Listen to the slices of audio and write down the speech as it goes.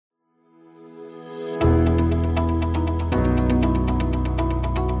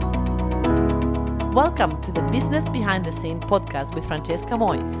Welcome to the Business Behind the Scene podcast with Francesca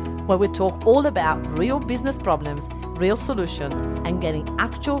Moy, where we talk all about real business problems, real solutions, and getting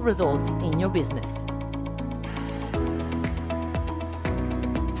actual results in your business.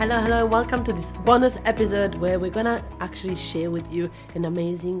 Hello, welcome to this bonus episode where we're gonna actually share with you an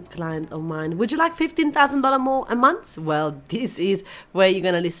amazing client of mine. Would you like $15,000 more a month? Well, this is where you're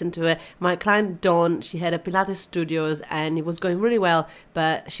gonna listen to it. My client Dawn, she had a Pilates studios and it was going really well,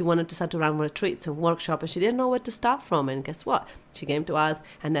 but she wanted to start to run retreats and workshops and she didn't know where to start from. And guess what? She came to us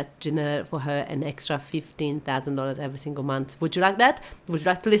and that generated for her an extra $15,000 every single month. Would you like that? Would you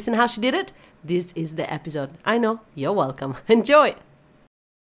like to listen how she did it? This is the episode. I know, you're welcome. Enjoy.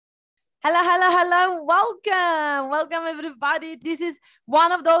 Hello. Welcome, everybody. This is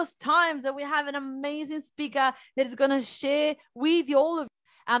one of those times that we have an amazing speaker that is going to share with you all of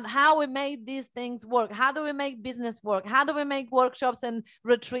how we made these things work. How do we make business work? How do we make workshops and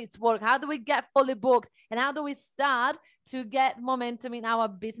retreats work? How do we get fully booked? And how do we start to get momentum in our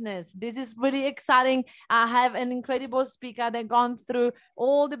business? This is really exciting. I have an incredible speaker that gone through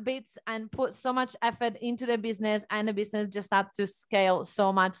all the bits and put so much effort into the business, and the business just started to scale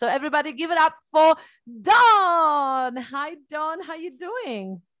so much. So everybody give it up for Dawn. Hi, Dawn. How you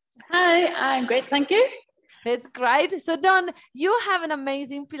doing? Hi, I'm great. Thank you. That's great. So Dawn, you have an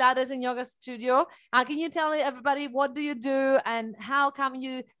amazing Pilates and yoga studio. Can you tell everybody what do you do and how come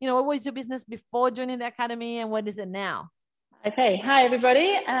what was your business before joining the academy and what is it now? Okay. Hi,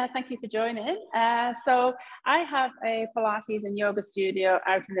 everybody. Thank you for joining. So I have a Pilates and yoga studio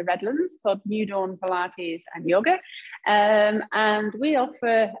out in the Redlands called New Dawn Pilates and Yoga. And we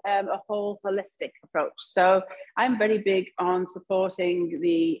offer a whole holistic approach. So I'm very big on supporting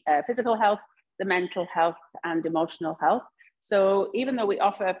the physical health, the mental health and emotional health. So even though we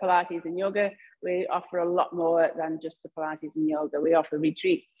offer Pilates and yoga, we offer a lot more than just the Pilates and yoga. We offer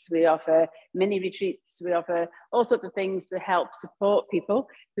retreats, we offer mini retreats, we offer all sorts of things to help support people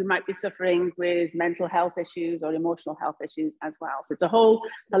who might be suffering with mental health issues or emotional health issues as well. So it's a whole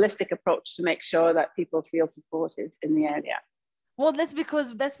holistic approach to make sure that people feel supported in the area. Well, that's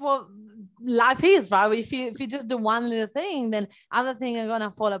because that's what life is, right? If you just do one little thing, then other things are going to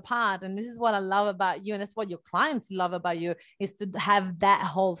fall apart. And this is what I love about you. And that's what your clients love about you, is to have that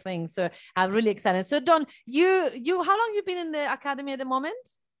whole thing. So I'm really excited. So Dawn, you how long have you been in the academy at the moment?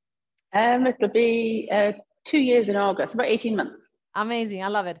 It'll be 2 years in August, about 18 months. Amazing. I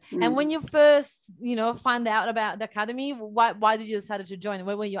love it. And when you first, find out about the academy, why did you decide to join?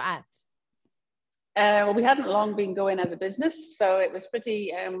 Where were you at? Well, we hadn't long been going as a business, so it was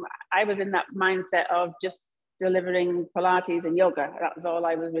pretty, I was in that mindset of just delivering Pilates and yoga. That was all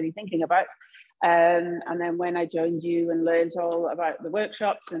I was really thinking about. And then when I joined you and learned all about the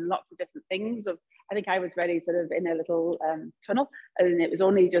workshops and lots of different things, I think I was very sort of in a little tunnel, and it was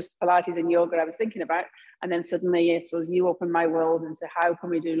only just Pilates and yoga I was thinking about. And then suddenly, yes, you opened my world into how can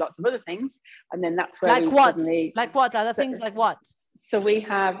we do lots of other things. And then that's where Like what? Other things like what? So we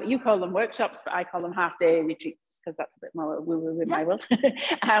have, you call them workshops, but I call them half-day retreats because that's a bit more woo-woo in my world.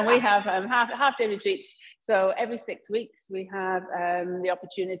 And we have half-day retreats. So every 6 weeks, we have the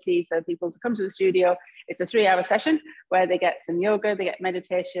opportunity for people to come to the studio. It's a 3-hour session where they get some yoga, they get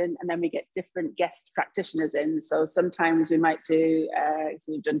meditation, and then we get different guest practitioners in. So sometimes we might do,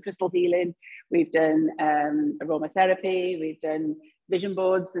 so we've done crystal healing, we've done aromatherapy, we've done vision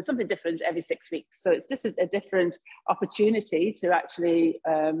boards. There's something different every 6 weeks. So it's just a different opportunity to actually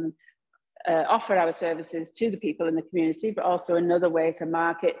offer our services to the people in the community, but also another way to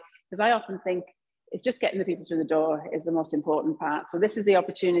market. Because I often think it's just getting the people through the door is the most important part. So this is the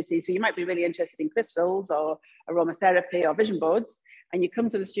opportunity. So you might be really interested in crystals or aromatherapy or vision boards, and you come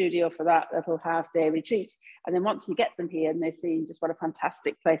to the studio for that little half-day retreat. And then once you get them here and they see just what a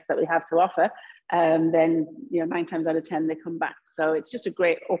fantastic place that we have to offer, then 9 times out of 10 they come back. So it's just a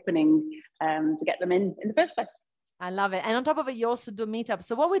great opening to get them in the first place. I love it. And on top of it, you also do meetups.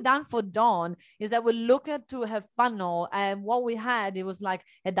 So what we done for Dawn is that we look at to her funnel, and what we had, it was like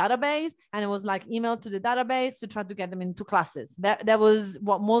a database, and it was like email to the database to try to get them into classes. That was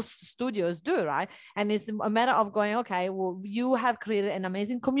what most studios do, right? And it's a matter of going, okay, well, you have created an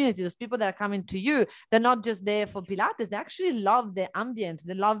amazing community. Those people that are coming to you, they're not just there for Pilates. They actually love the ambience.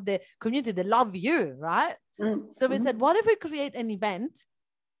 They love the community. They love you, right? Mm-hmm. So we said, what if we create an event?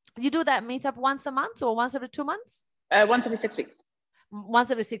 You do that meetup once a month or once every 2 months? Once every 6 weeks. Once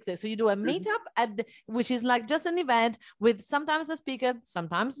every 6 weeks. So you do a meetup which is like just an event with sometimes a speaker,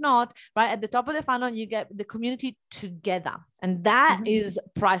 sometimes not, right? At the top of the funnel, you get the community together. And that is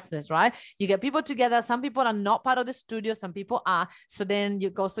priceless, right? You get people together. Some people are not part of the studio. Some people are. So then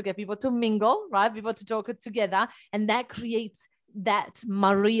you also get people to mingle, right? People to talk together. And that creates that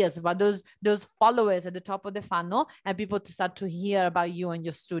Marias, but those followers at the top of the funnel, and people to start to hear about you and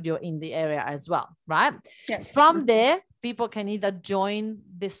your studio in the area as well, right? Yeah. From there, people can either join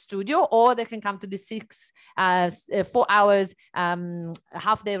the studio or they can come to the 4 hours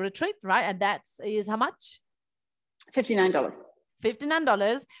half day retreat, right? And that is how much? $59.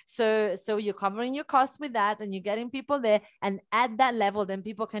 $59. So you're covering your costs with that, and you're getting people there. And at that level, then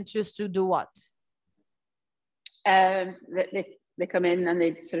people can choose to do what? They come in and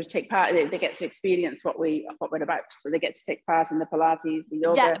they sort of take part. They get to experience what we're about. So they get to take part in the Pilates, the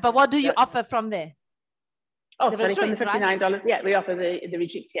yoga. Yeah, but what do you offer from there? Oh, sorry, from the $59, right? Yeah, we offer the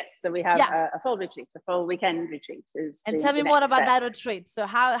retreat, yes. So we have a full retreat, a full weekend retreat. And tell me more about that retreat. So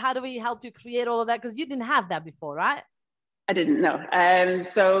how do we help you create all of that? Because you didn't have that before, right? I didn't know.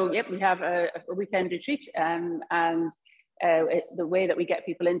 So, yep, we have a weekend retreat. The way that we get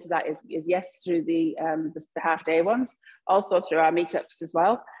people into that is yes, through the half-day ones, also through our meetups as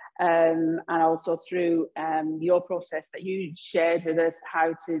well. And also through your process that you shared with us,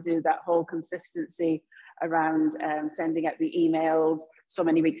 how to do that whole consistency around sending out the emails so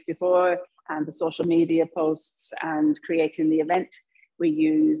many weeks before, and the social media posts, and creating the event. We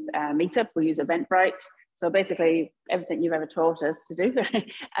use Meetup, we use Eventbrite. So basically everything you've ever taught us to do.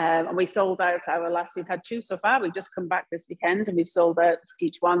 And we sold out we've had 2 so far. We've just come back this weekend and we've sold out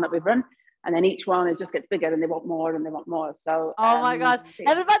each one that we've run. And then each one just gets bigger and they want more and they want more. So, oh my gosh,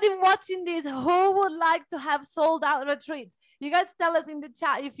 everybody watching this, who would like to have sold out retreats? You guys tell us in the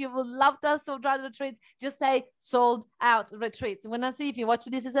chat if you would love to have sold out retreats. Just say sold out retreats. When I see if you watch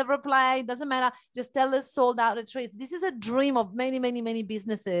this as a replay, doesn't matter. Just tell us sold out retreats. This is a dream of many, many, many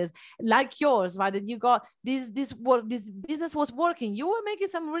businesses like yours, right? That you got this business was working. You were making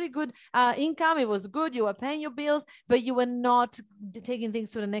some really good income. It was good. You were paying your bills, but you were not taking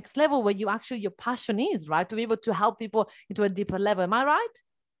things to the next level where your passion is, right? To be able to help people into a deeper level. Am I right?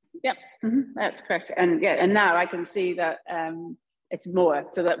 Yep, that's correct. And now I can see that it's more,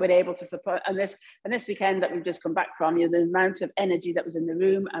 so that we're able to support. And this weekend that we've just come back from, the amount of energy that was in the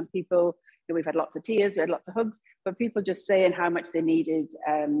room, and people, we've had lots of tears, we had lots of hugs, but people just saying how much they needed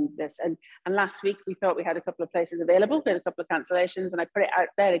this. And last week we thought we had a couple of places available, we had a couple of cancellations, and I put it out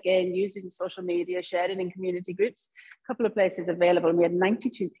there again using social media, sharing in community groups, a couple of places available, and we had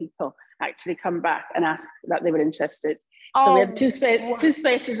 92 people actually come back and ask that they were interested. So we had two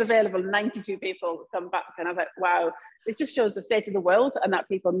spaces available, 92 people come back, and I was like, wow, it just shows the state of the world and that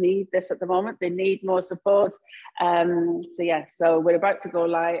people need this at the moment. They need more support. So we're about to go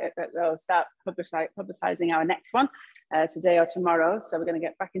live, start publicizing our next one today or tomorrow. So we're going to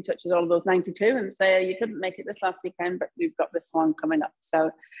get back in touch with all of those 92 and say, you couldn't make it this last weekend, but we've got this one coming up.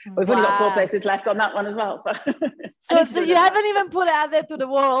 So we've only got 4 places left on that one as well. So you haven't even put it out there to the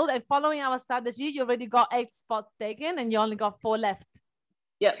world, and following our strategy, you already got 8 spots taken and you only got 4 left.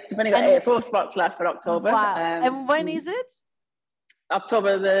 Yeah, we've only got 4 spots left for October. Wow. And when is it?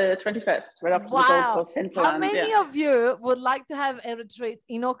 October the 21st. We're up to the Gold Coast hinterland. How many of you would like to have a retreat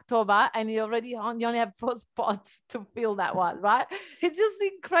in October, and you only have 4 spots to fill that one, right? It's just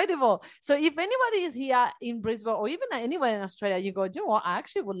incredible. So if anybody is here in Brisbane or even anywhere in Australia, you go, do you know what? I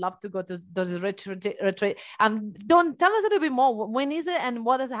actually would love to go to those retreat. Don't tell us a little bit more. When is it, and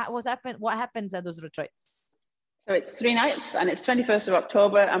what happens at those retreats? So it's 3 nights, and it's 21st of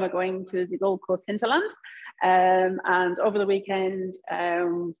October, and we're going to the Gold Coast hinterland. And over the weekend,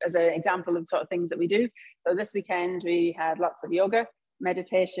 as an example of sort of things that we do. So this weekend we had lots of yoga,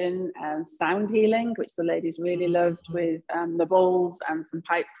 meditation, and sound healing, which the ladies really loved, with the bowls and some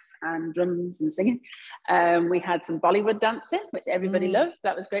pipes and drums and singing. We had some Bollywood dancing, which everybody loved.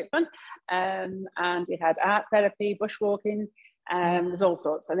 That was great fun. And we had art therapy, bushwalking. There's all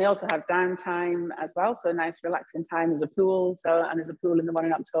sorts, and they also have downtime as well, so nice relaxing time. There's a pool, and there's a pool in the one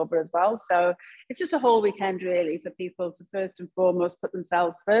in October as well. So it's just a whole weekend really for people to first and foremost put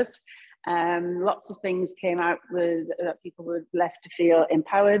themselves first. Lots of things came out with that people were left to feel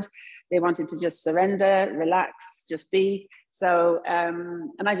empowered. They wanted to just surrender, relax, just be. So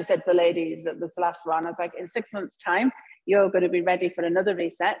and I just said to the ladies at this last one, I was like, in 6 months time you're going to be ready for another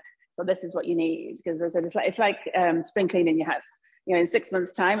reset. So this is what you need, because I said it's like spring cleaning your house. In 6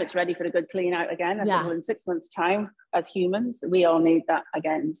 months' time, it's ready for a good clean out again. I said, well, in 6 months' time, as humans, we all need that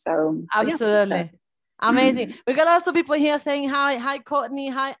again. So absolutely, amazing. We got also people here saying hi, Courtney,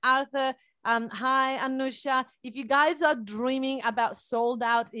 hi, Arthur, hi, Anusha. If you guys are dreaming about sold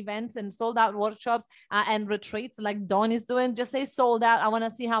out events and sold out workshops and retreats like Dawn is doing, just say sold out. I want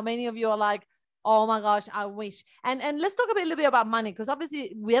to see how many of you are like, Oh my gosh, I wish. And let's talk a little bit about money, because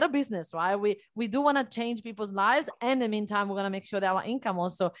obviously we are a business, right? We do want to change people's lives, and in the meantime, we're going to make sure that our income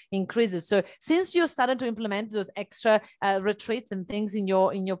also increases. So since you started to implement those extra retreats and things in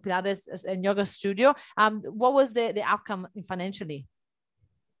your Pilates and yoga studio, what was the outcome financially?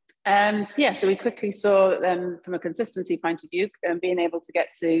 So we quickly saw from a consistency point of view, being able to get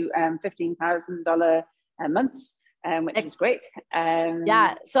to $15,000 months, which was great.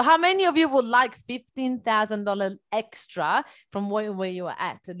 Yeah. So how many of you would like $15,000 extra from where you were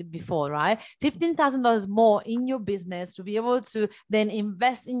at before, right? $15,000 more in your business to be able to then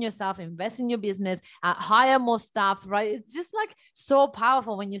invest in yourself, invest in your business, hire more staff, right? It's just like so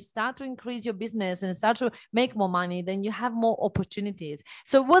powerful when you start to increase your business and start to make more money, then you have more opportunities.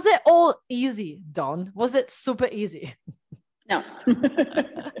 So was it all easy, Dawn? Was it super easy? No.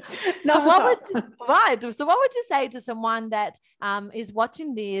 So what would you say to someone that is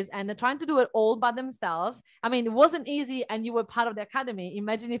watching this and they're trying to do it all by themselves? I mean, it wasn't easy and you were part of the academy.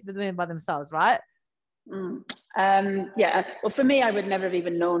 Imagine if they're doing it by themselves, right? Well, for me, I would never have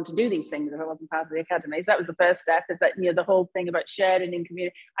even known to do these things if I wasn't part of the academy. So that was the first step, is that, the whole thing about sharing in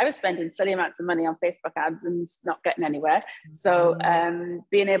community. I was spending silly amounts of money on Facebook ads and not getting anywhere. So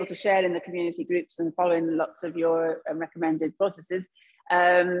being able to share in the community groups and following lots of your recommended processes,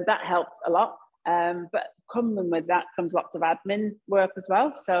 that helped a lot. But coming with that comes lots of admin work as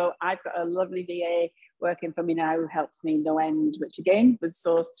well. So I've got a lovely VA working for me now who helps me no end, which again was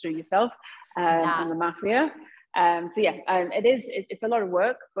sourced through yourself and the Mafia. And it's a lot of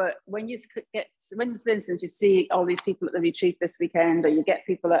work, but when for instance, you see all these people at the retreat this weekend, or you get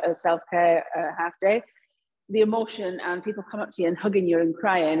people at a self-care half day, the emotion, and people come up to you and hugging you and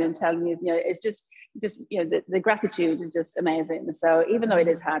crying and telling you, it's just the gratitude is just amazing. So even though it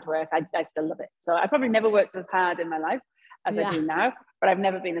is hard work, I still love it. So I probably never worked as hard in my life as I do now, but I've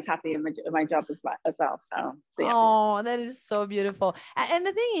never been as happy in my job as well. So yeah. Oh, that is so beautiful. And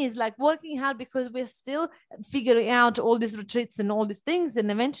the thing is, like, working hard, because we're still figuring out all these retreats and all these things. And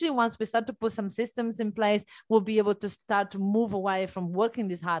eventually, once we start to put some systems in place, we'll be able to start to move away from working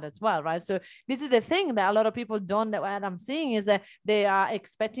this hard as well, right? So this is the thing that a lot of people don't, that what I'm seeing is that they are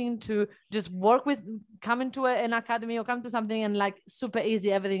expecting to just come into an academy or come to something and like super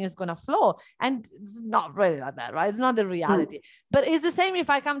easy, everything is going to flow. And it's not really like that, right? It's not the reality. But it's the same if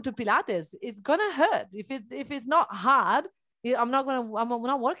I come to Pilates, it's going to hurt. If it's not hard, I'm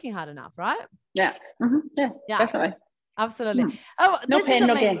not working hard enough, right? Yeah. Yeah, definitely. Absolutely. Oh, no pain,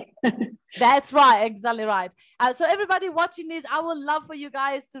 no gain. That's right. Exactly right. So everybody watching this, I would love for you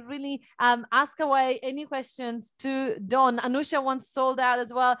guys to really ask away any questions to Dawn. Anusha wants sold out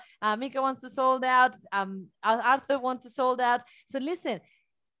as well. Mika wants to sold out. Arthur wants to sold out. So listen,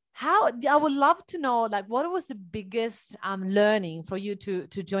 I would love to know, like, what was the biggest learning for you to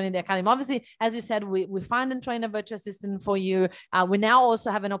join in the academy? Obviously, as you said, we find and train a virtual assistant for you. We now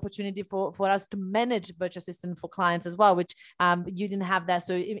also have an opportunity for us to manage virtual assistant for clients as well, which you didn't have that.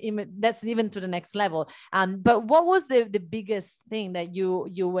 So that's even to the next level. But what was the biggest thing that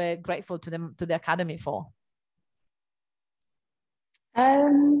you were grateful to the academy for?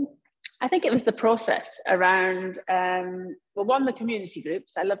 I think it was the process around, the community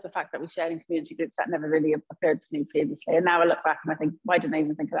groups. I love the fact that we share in community groups. That never really occurred to me previously. And now I look back and I think, why didn't I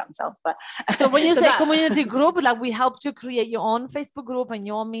even think of that myself? But so when you say community group, like we helped you create your own Facebook group and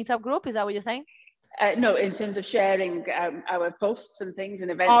your own meetup group, is that what you're saying? No, in terms of sharing our posts and things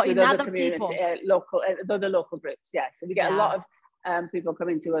and events with other community, other local groups. Yeah, so we get a lot of people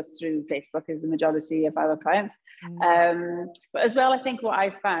coming to us through Facebook is the majority of our clients. But as well, I think what I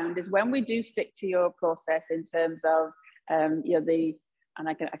found is when we do stick to your process in terms of,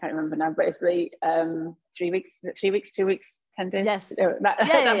 I can't remember now, but it's the 3 weeks, 2 weeks, 10 days. Yes.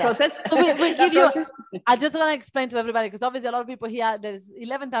 That process. So we give you, I just want to explain to everybody, because obviously a lot of people here, there's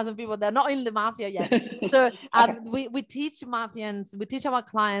 11,000 people, they're not in the Mafia yet. So we teach Mafians, we teach our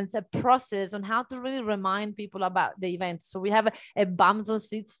clients a process on how to really remind people about the events. So we have a bums on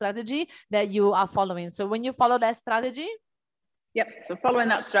seats strategy that you are following. So when you follow that strategy. Yep. So following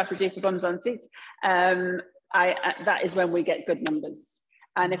that strategy for bums on seats, that is when we get good numbers.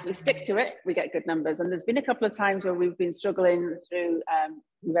 And if we stick to it, we get good numbers. And there's been a couple of times where we've been struggling through,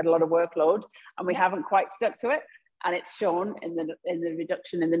 we've had a lot of workload and we haven't quite stuck to it. And it's shown in the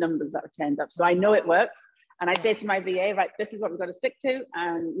reduction in the numbers that have turned up. So I know it works. And I say to my VA, right, this is what we've got to stick to.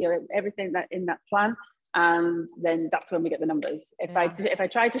 And everything that in that plan. And then that's when we get the numbers. If I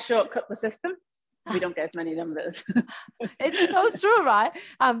try to shortcut the system, we don't get as many numbers. It's so true, right?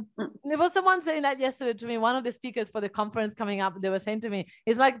 There was someone saying that yesterday to me. One of the speakers for the conference coming up, they were saying to me,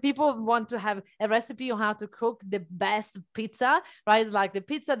 it's like people want to have a recipe on how to cook the best pizza, right? It's like the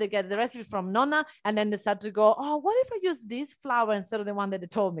pizza, they get the recipe from Nonna, and then they start to go, oh, what if I use this flour instead of the one that they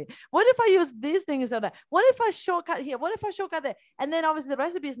told me? What if I use this thing instead of that? What if I shortcut here? What if I shortcut there? And then obviously the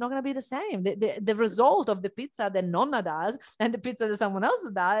recipe is not going to be the same. The result of the pizza that Nonna does and the pizza that someone else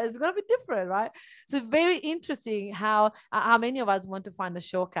does is going to be different, right? So very interesting how many of us want to find a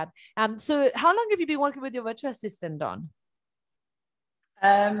shortcut. So how long have you been working with your virtual assistant, Dawn?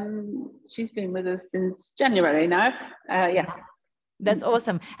 She's been with us since January now. Yeah. That's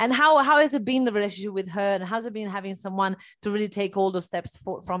awesome. And how has it been, the relationship with her, and how's it been having someone to really take all those steps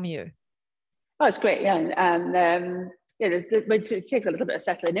from you? Oh, it's great. Yeah. And it takes a little bit of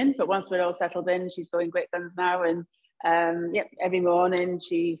settling in, but once we're all settled in, she's going great guns now. And every morning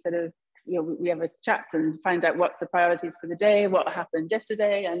she sort of, we have a chat and find out what's the priorities for the day, what happened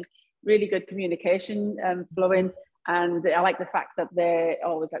yesterday, and really good communication flowing. And I like the fact that they're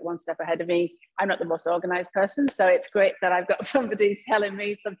always like one step ahead of me. I'm not the most organized person, so it's great that I've got somebody telling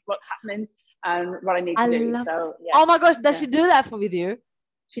me what's happening and what I need to do. So, yeah. Oh my gosh, does she do that with you?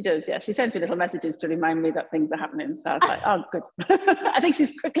 She does, yeah. She sends me little messages to remind me that things are happening. So I was like, oh, good. I think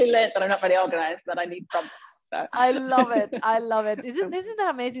she's quickly learned that I'm not very organized, that I need prompts. So. I love it. I love it. Isn't that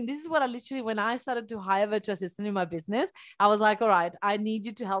amazing? This is what I literally, when I started to hire virtual assistant in my business, I was like, all right, I need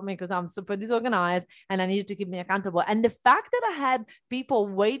you to help me because I'm super disorganized and I need you to keep me accountable. And the fact that I had people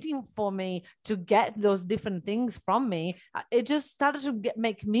waiting for me to get those different things from me, it just started to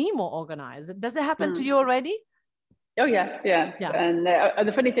make me more organized. Does that happen to you already? Oh, yeah. And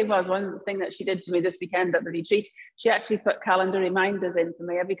the funny thing was, one thing that she did for me this weekend at the retreat, she actually put calendar reminders in for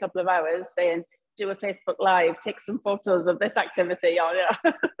me every couple of hours saying, do a Facebook Live, take some photos of this activity.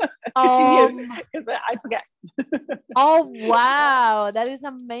 Because I forget. Oh, wow. That is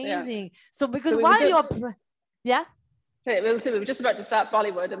amazing. Yeah. So because while you're... Yeah? So we were just about to start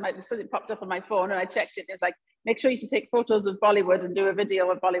Bollywood and something popped up on my phone and I checked it and it was like, make sure you take photos of Bollywood and do a video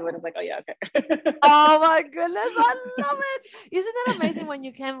of Bollywood. I was like, oh yeah, okay. Oh my goodness, I love it. Isn't that amazing when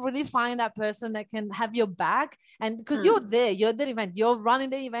you can really find that person that can have your back? And because you're the event, you're running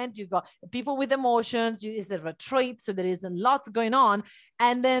the event, you got people with emotions, it's a retreat, so there is a lot going on.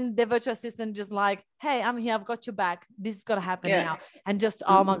 And then the virtual assistant just like, hey, I'm here, I've got your back. This is gonna happen now. And just,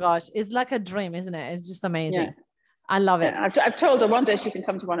 oh my gosh, it's like a dream, isn't it? It's just amazing. Yeah. I love it. I've told her one day she can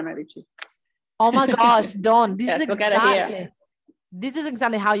come to one of my retreats. Oh my gosh, Dawn, this is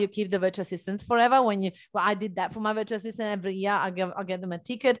exactly how you keep the virtual assistants forever. I did that for my virtual assistant every year. I'll get them a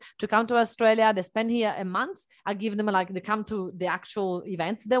ticket to come to Australia. They spend here a month. I give them they come to the actual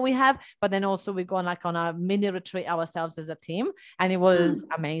events that we have, but then also we go on a mini retreat ourselves as a team. And it was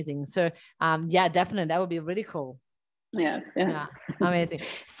amazing. So definitely that would be really cool. Yeah, amazing.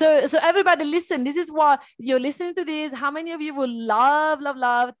 So everybody listen, this is what you're listening to this. How many of you would love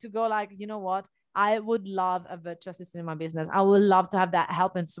to go like, you know what? I would love a virtual assistant in my business. I would love to have that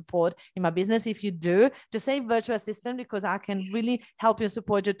help and support in my business. If you do, just say virtual assistant because I can really help you and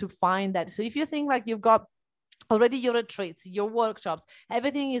support you to find that. So if you think like you've got already your retreats, your workshops,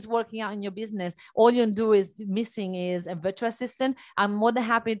 everything is working out in your business, all you do is missing is a virtual assistant, I'm more than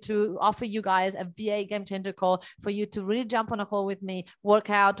happy to offer you guys a VA Game Changer call for you to really jump on a call with me, work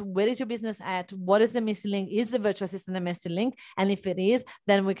out where is your business at, what is the missing link, is the virtual assistant the missing link? And if it is,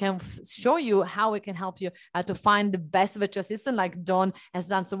 then we can show you how we can help you to find the best virtual assistant like Dawn has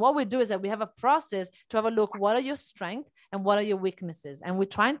done. So what we do is that we have a process to have a look, what are your strengths and what are your weaknesses? And we're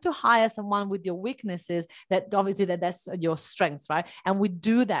trying to hire someone with your weaknesses that obviously that's your strengths, right? And we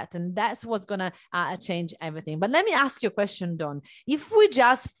do that. And that's what's going to change everything. But let me ask you a question, Dawn. If we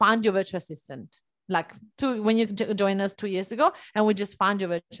just found your virtual assistant, when you joined us 2 years ago, and we just found your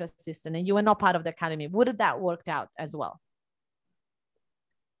virtual assistant and you were not part of the academy, would that worked out as well?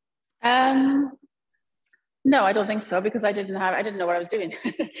 No, I don't think so, because I didn't know what I was doing.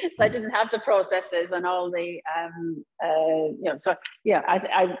 So I didn't have the processes and all the,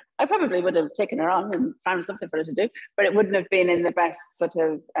 I probably would have taken her on and found something for her to do, but it wouldn't have been in the best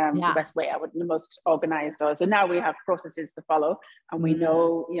the best way. I wouldn't the most organized. So now we have processes to follow and we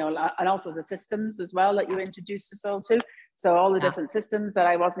know, and also the systems as well that you introduced us all to. So all the different systems that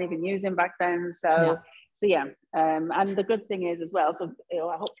I wasn't even using back then. So And the good thing is as well, so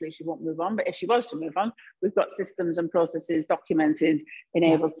hopefully she won't move on, but if she was to move on, we've got systems and processes documented,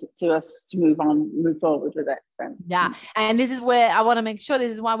 enabled to us to move forward with it. So yeah, and this is where I want to make sure,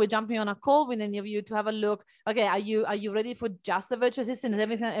 this is why we're jumping on a call with any of you to have a look. Okay, are you ready for just the virtual assistant? Is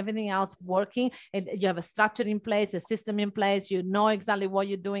everything else working? And you have a structure in place, a system in place, you know exactly what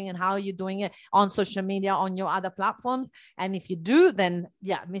you're doing and how you're doing it on social media, on your other platforms. And if you do, then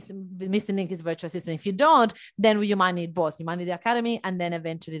yeah, missing link is virtual assistant. If you don't, then you might need both. You might need the academy and then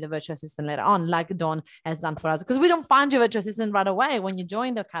eventually the virtual assistant later on, like Dawn has done for us. Because we don't find your virtual assistant right away when you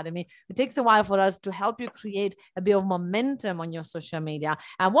join the academy. It takes a while for us to help you create a bit of momentum on your social media.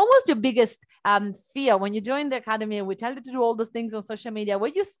 And what was your biggest fear when you joined the academy? We tell you to do all those things on social media. Were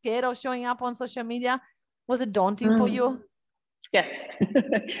you scared of showing up on social media? Was it daunting for you? Yes.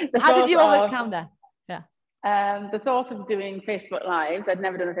 How did you overcome that? The thought of doing Facebook Lives, I'd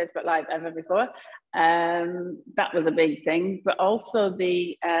never done a Facebook Live ever before. That was a big thing, but also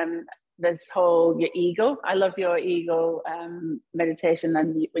this whole your ego. I love your ego meditation,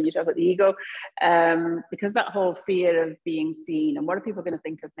 and when you talk about the ego, because that whole fear of being seen and what are people going to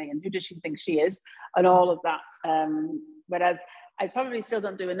think of me and who does she think she is and all of that. Whereas I probably still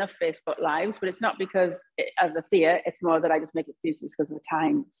don't do enough Facebook Lives, but it's not because of the fear. It's more that I just make excuses because of the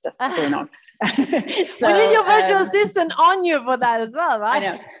time stuff going on. So, we need your virtual assistant on you for that as well, right? I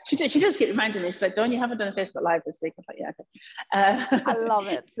know. She does keep reminding me. She's like, Dawn, you haven't done a Facebook Live this week. I'm like, yeah, okay. I love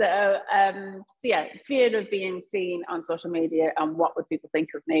it. So yeah, fear of being seen on social media and what would people think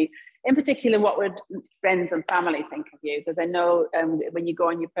of me. In particular, what would friends and family think of you? Because I know when you go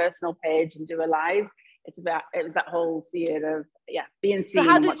on your personal page and do a live, it was that whole fear of being seen. So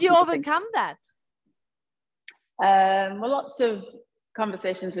how did you overcome that? Well, lots of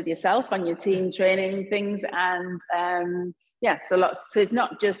conversations with yourself on your team training things, and so it's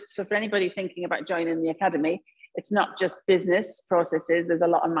not just, so for anybody thinking about joining the academy, it's not just business processes. There's a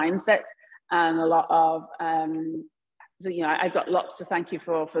lot of mindset and a lot of so I've got lots to thank you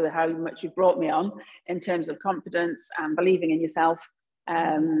for how much you brought me on in terms of confidence and believing in yourself.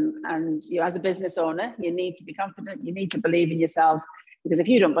 And as a business owner, you need to be confident, you need to believe in yourself, because if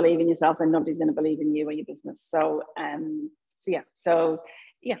you don't believe in yourself, then nobody's going to believe in you or your business. So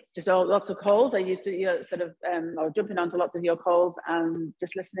just lots of calls. I used to or jumping onto lots of your calls and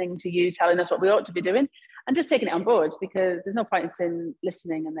just listening to you telling us what we ought to be doing and just taking it on board, because there's no point in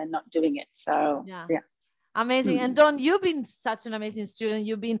listening and then not doing it. So yeah. Amazing. And Dawn, you've been such an amazing student.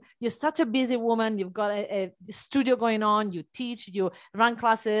 You're such a busy woman. You've got a studio going on. You teach, you run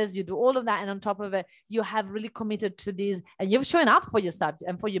classes, you do all of that. And on top of it, you have really committed to this, and you've shown up for yourself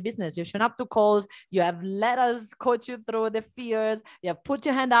and for your business. You've shown up to calls. You have let us coach you through the fears. You have put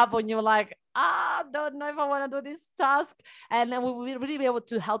your hand up when you're like, don't know if I want to do this task. And then we will really be able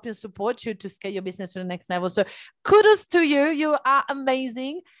to help you, support you to scale your business to the next level. So kudos to you. You are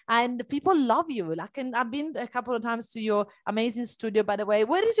amazing. And people love you. I've been a couple of times to your amazing studio, by the way.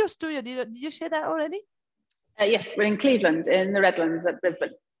 Where is your studio? Did you share that already? Yes, we're in Cleveland, in the Redlands at Brisbane.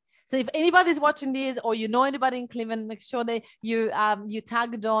 So if anybody's watching this, or you know anybody in Cleveland, make sure that you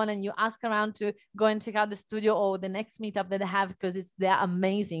tag Dawn and you ask around to go and check out the studio or the next meetup that they have, because they're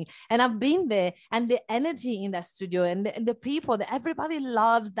amazing. And I've been there, and the energy in that studio and the people, that everybody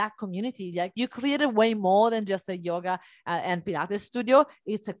loves that community. Like, you created way more than just a yoga and Pilates studio.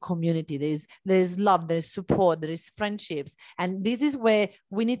 It's a community. There's love, there's support, there is friendships. And this is where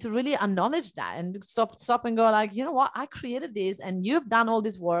we need to really acknowledge that and stop and go like, you know what, I created this and you've done all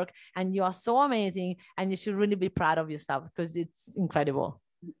this work. And you are so amazing, and you should really be proud of yourself, because it's incredible.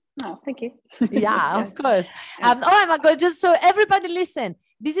 Oh, thank you. Yeah, of course. All right, my God, just so everybody listen,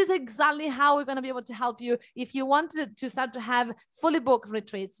 this is exactly how we're going to be able to help you. If you want to start to have fully booked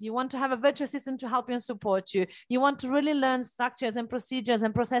retreats, you want to have a virtual assistant to help you and support you, you want to really learn structures and procedures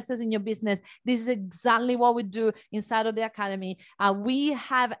and processes in your business, this is exactly what we do inside of the academy. We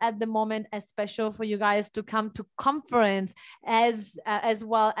have at the moment a special for you guys to come to conference as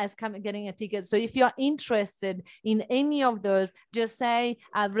well as getting a ticket. So if you're interested in any of those, just say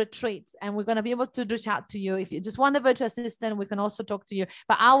retreats, and we're going to be able to reach out to you. If you just want a virtual assistant, we can also talk to you.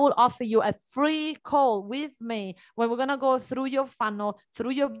 But I will offer you a free call with me where we're going to go through your funnel,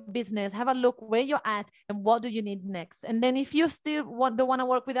 through your business, have a look where you're at and what do you need next. And then if you still don't want to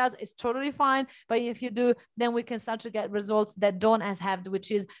work with us, it's totally fine. But if you do, then we can start to get results that Dawn has had,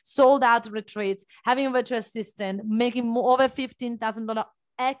 which is sold out retreats, having a virtual assistant, making over $15,000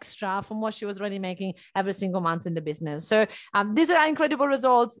 extra from what she was already making every single month in the business. So these are incredible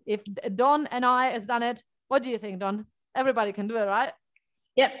results. If Dawn and I has done it, what do you think, Dawn? Everybody can do it, right?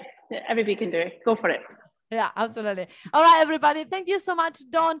 Yep, everybody can do it. Go for it. Yeah, absolutely. All right, everybody. Thank you so much,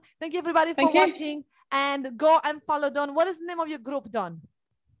 Dawn. Thank you, everybody, for watching. and go and follow Dawn. What is the name of your group, Dawn?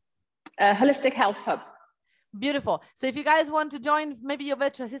 Holistic Health Hub. Beautiful. So if you guys want to join, maybe your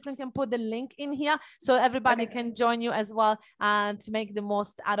virtual assistant can put the link in here so everybody can join you as well, and to make the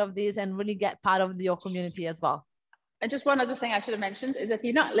most out of this and really get part of your community as well. And just one other thing I should have mentioned is if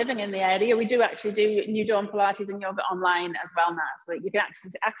you're not living in the area, we do actually do New Dawn Pilates and yoga online as well now. So you can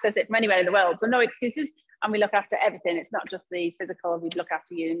access it from anywhere in the world. So no excuses. And we look after everything. It's not just the physical. We look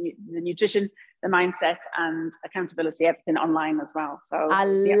after you, the nutrition, the mindset, and accountability, everything online as well. So I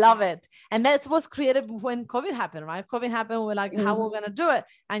love it. And that was created when COVID happened, right? COVID happened. We're like, how we're going to do it?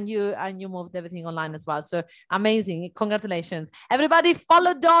 And you moved everything online as well. So amazing. Congratulations. Everybody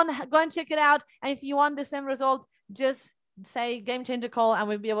follow Dawn. Go and check it out. And if you want the same result, just say Game Changer Call and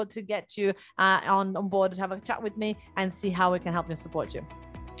we'll be able to get you on board to have a chat with me and see how we can help you and support you.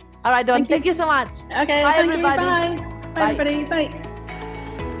 All right, Dawn, thank you so much. Okay, bye, everybody. Bye. Bye, everybody. Bye.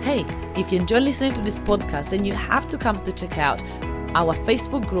 Hey, if you enjoy listening to this podcast, then you have to come to check out our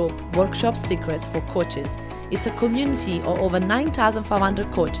Facebook group, Workshop Secrets for Coaches. It's a community of over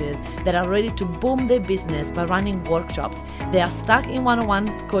 9,500 coaches that are ready to boom their business by running workshops. They are stuck in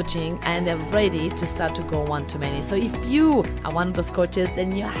one-on-one coaching and they're ready to start to go one-to-many. So if you are one of those coaches,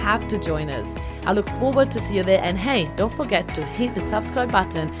 then you have to join us. I look forward to see you there. And hey, don't forget to hit the subscribe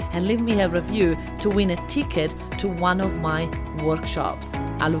button and leave me a review to win a ticket to one of my workshops.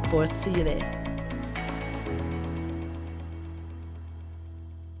 I look forward to see you there.